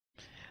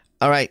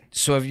All right,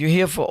 so if you're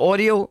here for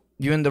audio,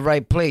 you're in the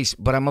right place.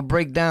 But I'm going to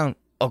break down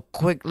a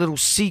quick little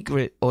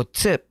secret or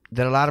tip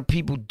that a lot of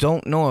people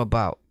don't know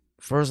about.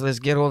 First, let's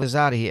get all this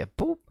out of here.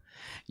 Boop.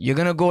 You're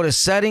going to go to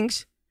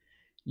settings.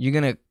 You're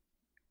going to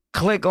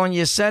click on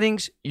your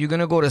settings. You're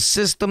going to go to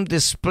system,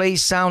 display,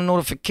 sound,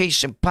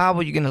 notification,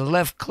 power. You're going to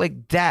left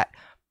click that.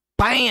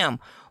 Bam.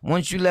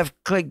 Once you left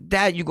click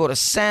that, you go to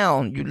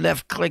sound. You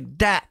left click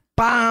that.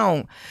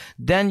 Bam.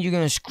 Then you're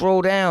going to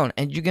scroll down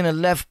and you're going to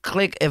left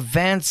click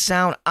advanced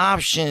sound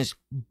options.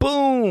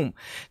 Boom.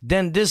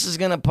 Then this is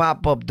going to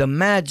pop up the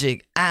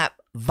magic app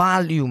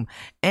volume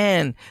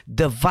and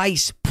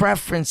device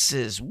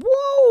preferences.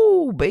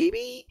 Whoa,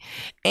 baby.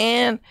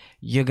 And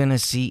you're going to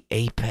see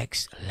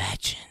Apex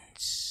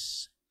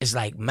Legends. It's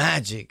like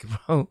magic,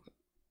 bro.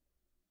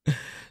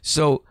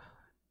 So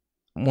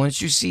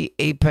once you see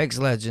Apex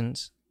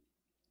Legends,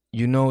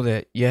 you know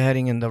that you're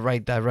heading in the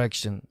right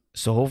direction.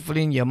 So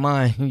hopefully in your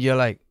mind, you're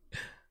like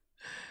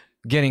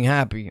getting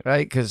happy,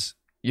 right? Because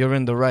you're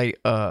in the right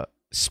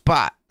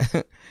spot.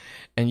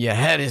 And your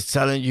head is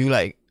telling you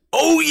like,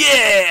 oh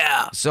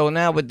yeah. So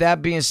now with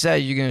that being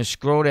said, you're going to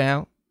scroll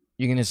down.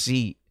 You're going to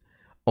see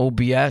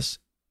OBS.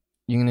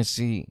 You're going to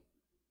see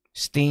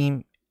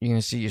Steam. You're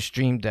going to see your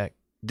Stream Deck.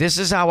 This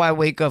is how I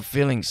wake up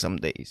feeling some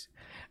days.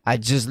 I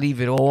just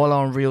leave it all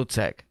on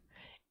Realtek.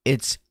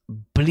 It's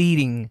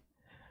bleeding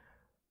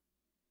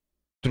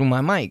through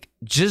my mic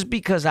just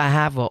because I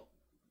have a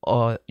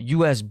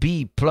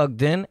USB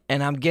plugged in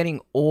and I'm getting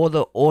all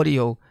the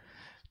audio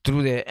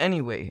through there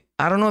anyway.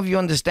 I don't know if you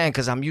understand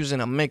because I'm using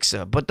a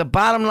mixer, but the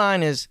bottom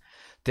line is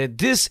that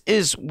this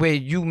is where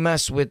you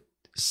mess with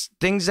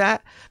things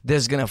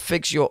that's gonna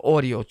fix your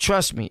audio.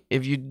 Trust me,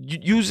 if you're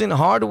using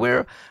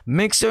hardware,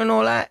 mixer and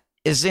all that,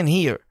 it's in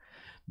here.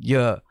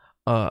 Your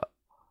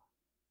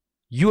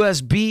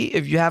USB,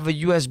 if you have a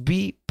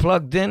USB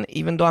plugged in,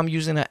 even though I'm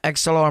using an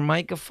XLR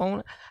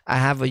microphone, I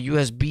have a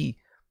USB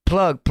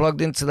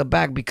plugged into the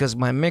back because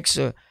my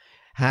mixer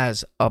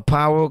has a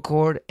power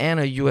cord and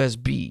a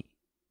USB.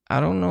 I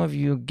don't know if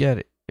you get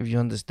it, if you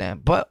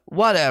understand, but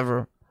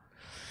whatever.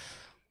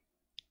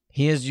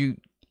 Here's you,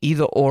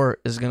 either or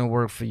is going to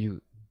work for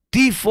you.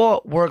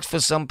 Default works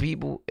for some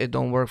people, it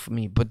don't work for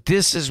me, but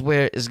this is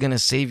where it's going to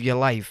save your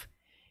life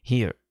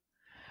here.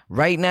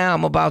 Right now,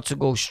 I'm about to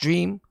go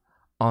stream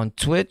on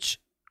Twitch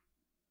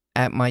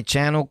at my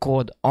channel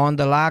called On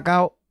The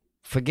Lockout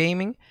for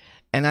gaming.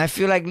 And I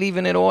feel like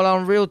leaving it all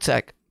on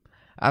Realtek.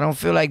 I don't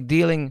feel like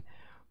dealing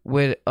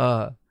with,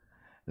 let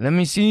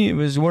me see if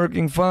it's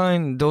working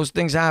fine. Those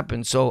things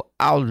happen. So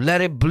I'll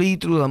let it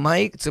bleed through the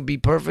mic, to be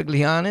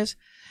perfectly honest.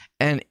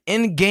 And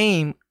in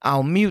game,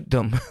 I'll mute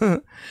them.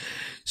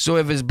 So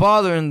if it's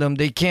bothering them,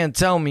 they can't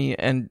tell me.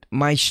 And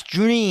my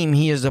stream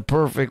hears the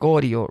perfect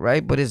audio,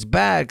 right? But it's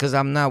bad because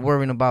I'm not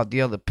worrying about the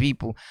other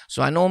people.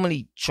 So I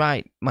normally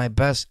try my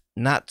best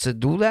not to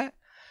do that,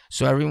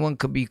 so everyone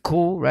could be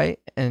cool, right?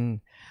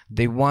 And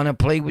they want to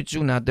play with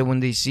you. Not that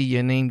when they see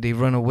your name, they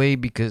run away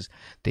because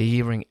they're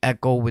hearing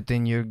echo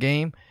within your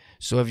game.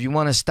 So if you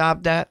want to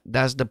stop that,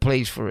 that's the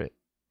place for it.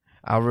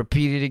 I'll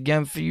repeat it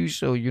again for you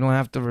so you don't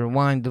have to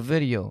rewind the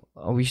video.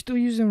 Are we still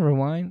using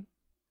rewind?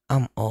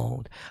 I'm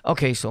old.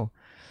 Okay, so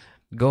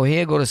go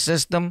here, go to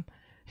system,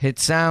 hit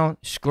sound,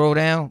 scroll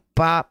down,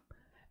 pop.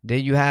 There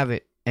you have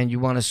it. And you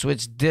want to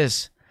switch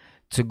this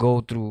to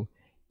go through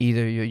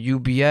either your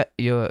USB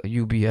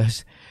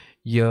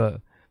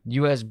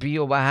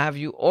or what have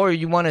you, or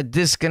you want to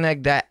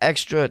disconnect that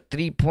extra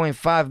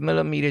 3.5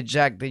 millimeter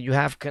jack that you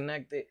have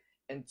connected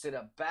into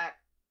the back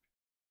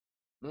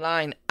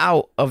line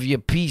out of your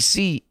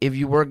PC if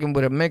you're working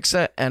with a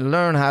mixer, and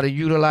learn how to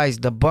utilize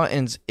the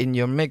buttons in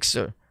your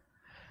mixer.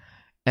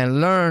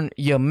 And learn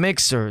your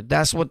mixer.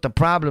 That's what the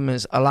problem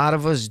is. A lot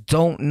of us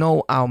don't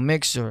know our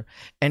mixer,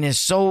 and it's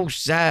so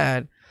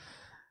sad.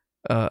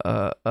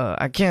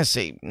 I can't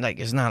say like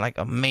it's not like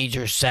a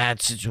major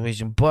sad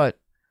situation, but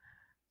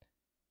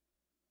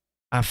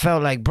I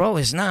felt like, bro,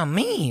 it's not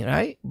me,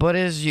 right? But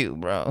it's you,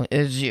 bro.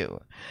 It's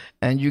you.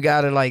 And you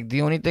gotta, like,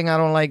 the only thing I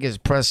don't like is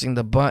pressing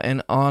the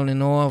button on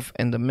and off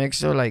in the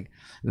mixer. Like,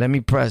 let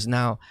me press.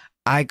 Now,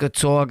 I could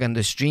talk and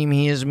the stream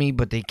hears me,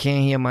 but they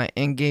can't hear my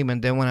in-game.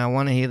 And then when I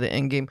want to hear the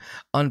in-game,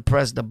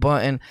 unpress the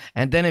button.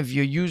 And then if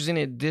you're using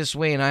it this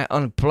way and I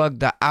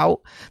unplug the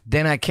out,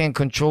 then I can't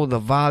control the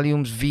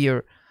volumes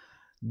via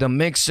the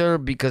mixer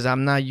because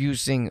I'm not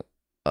using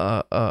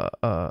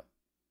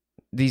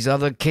these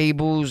other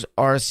cables,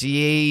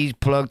 RCAs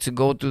plugged to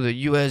go through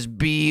the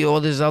USB,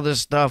 all this other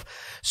stuff.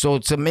 So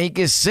to make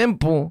it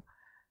simple,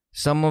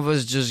 some of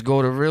us just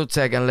go to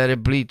Realtek and let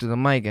it bleed through the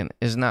mic, and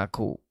it's not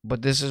cool.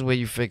 But this is where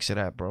you fix it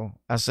at, bro.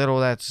 I said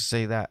all that to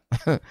say that.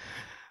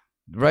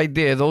 Right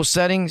there, those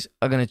settings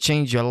are going to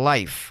change your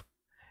life.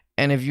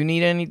 And if you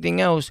need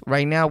anything else,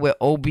 right now with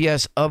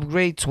OBS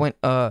upgrade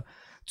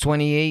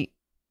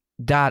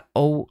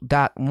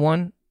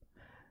 28.0.1,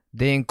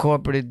 they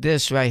incorporated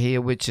this right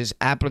here, which is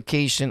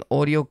application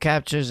audio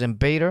captures and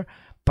beta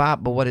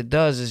pop. But what it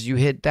does is you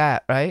hit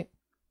that, right?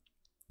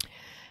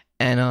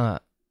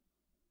 And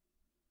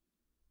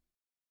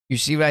you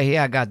see right here,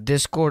 I got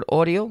Discord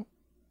audio.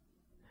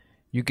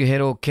 You can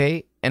hit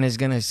OK, and it's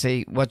gonna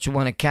say what you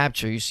want to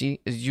capture. You see,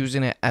 it's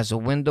using it as a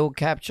window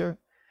capture.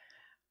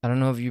 I don't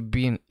know if you're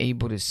being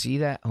able to see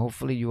that.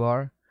 Hopefully you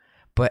are.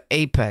 But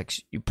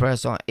Apex, you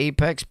press on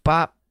Apex,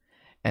 pop,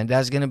 and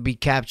that's gonna be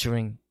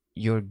capturing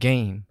your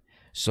game.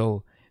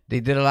 So they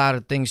did a lot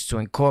of things to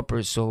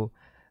incorporate so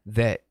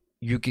that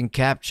you can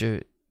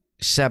capture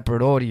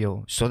separate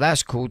audio. So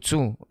that's cool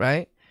too,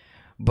 right?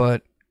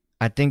 But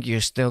I think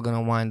you're still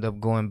gonna wind up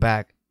going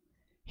back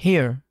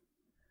here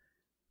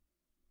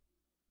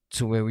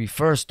to where we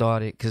first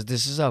started, because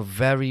this is a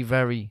very,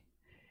 very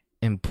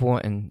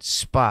important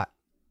spot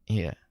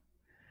here.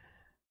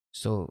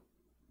 So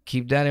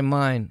keep that in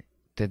mind,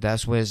 that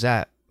that's where it's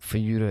at for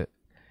you to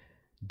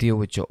deal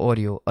with your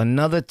audio.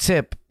 Another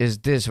tip is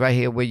this right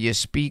here, where your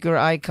speaker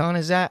icon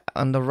is at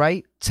on the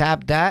right.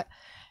 Tap that,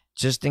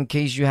 just in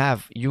case you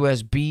have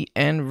USB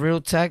and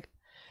Realtek,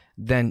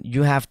 then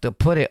you have to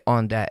put it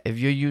on that. If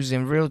you're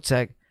using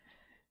Realtek,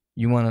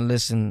 you want to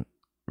listen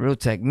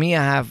Realtek. Me,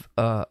 I have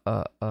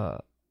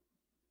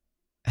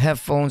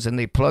headphones and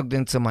they plugged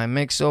into my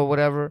mixer or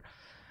whatever.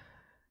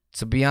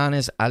 To be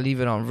honest, I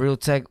leave it on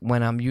Realtek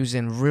when I'm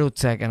using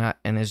Realtek,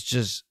 and it's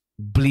just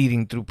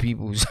bleeding through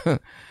people's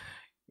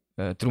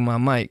through my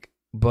mic.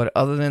 But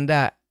other than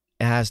that,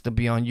 it has to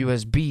be on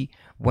USB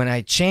when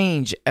I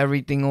change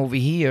everything over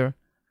here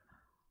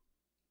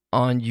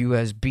on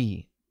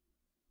USB.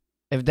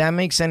 If that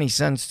makes any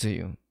sense to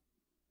you.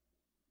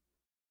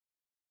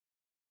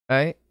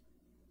 Right?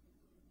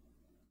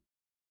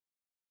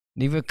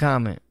 Leave a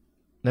comment.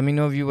 Let me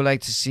know if you would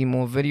like to see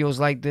more videos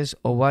like this,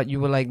 or what you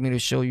would like me to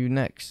show you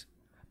next.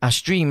 I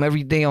stream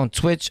every day on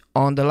Twitch,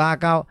 On The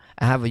Lockout.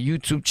 I have a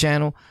YouTube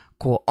channel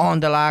called On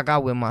The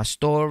Lockout with my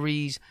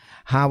stories,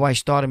 how I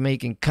started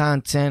making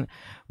content,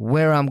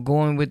 where I'm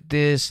going with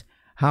this,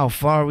 how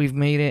far we've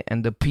made it,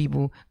 and the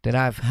people that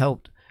I've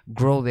helped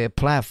grow their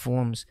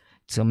platforms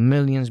to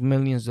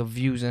millions of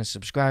views and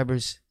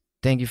subscribers.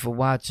 Thank you for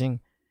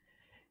watching.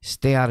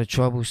 Stay out of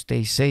trouble,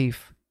 stay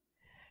safe,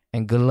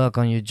 and good luck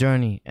on your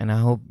journey. And I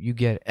hope you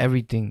get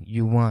everything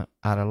you want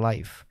out of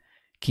life.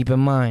 Keep in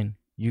mind,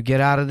 you get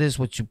out of this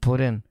what you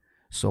put in.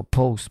 So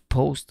post.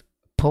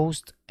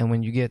 And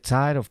when you get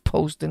tired of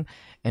posting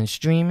and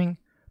streaming,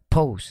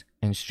 post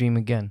and stream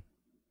again.